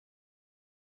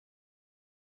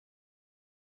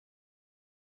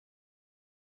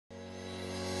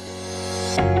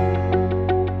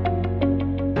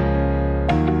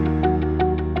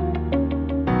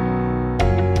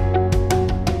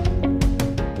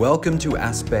Welcome to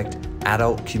Aspect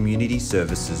Adult Community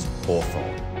Services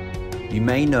Hawthorn. You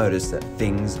may notice that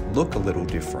things look a little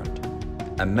different.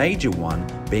 A major one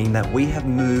being that we have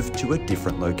moved to a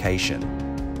different location.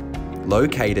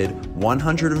 Located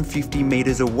 150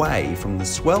 metres away from the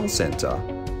Swell Centre,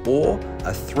 or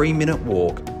a 3-minute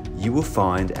walk, you will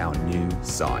find our new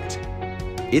site.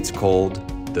 It's called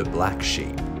the Black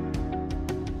Sheep.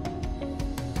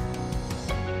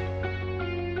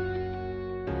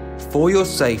 For your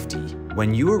safety,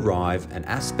 when you arrive, an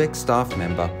Aspect staff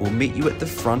member will meet you at the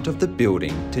front of the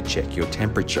building to check your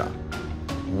temperature.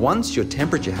 Once your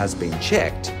temperature has been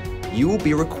checked, you will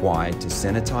be required to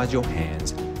sanitize your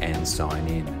hands and sign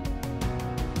in.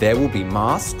 There will be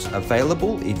masks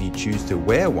available if you choose to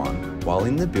wear one while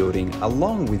in the building,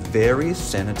 along with various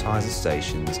sanitizer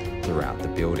stations throughout the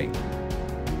building.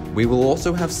 We will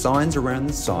also have signs around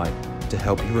the site to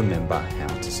help you remember how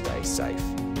to stay safe.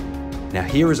 Now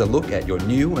here is a look at your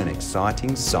new and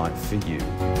exciting site for you.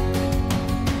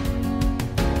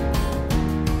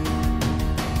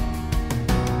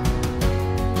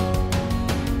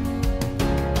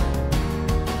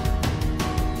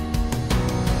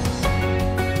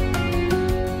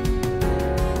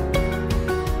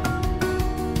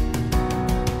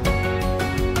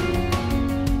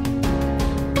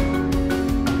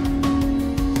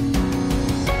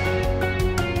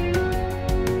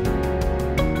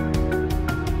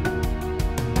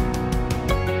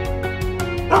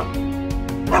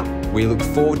 We look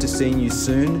forward to seeing you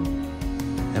soon,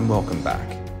 and welcome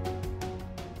back.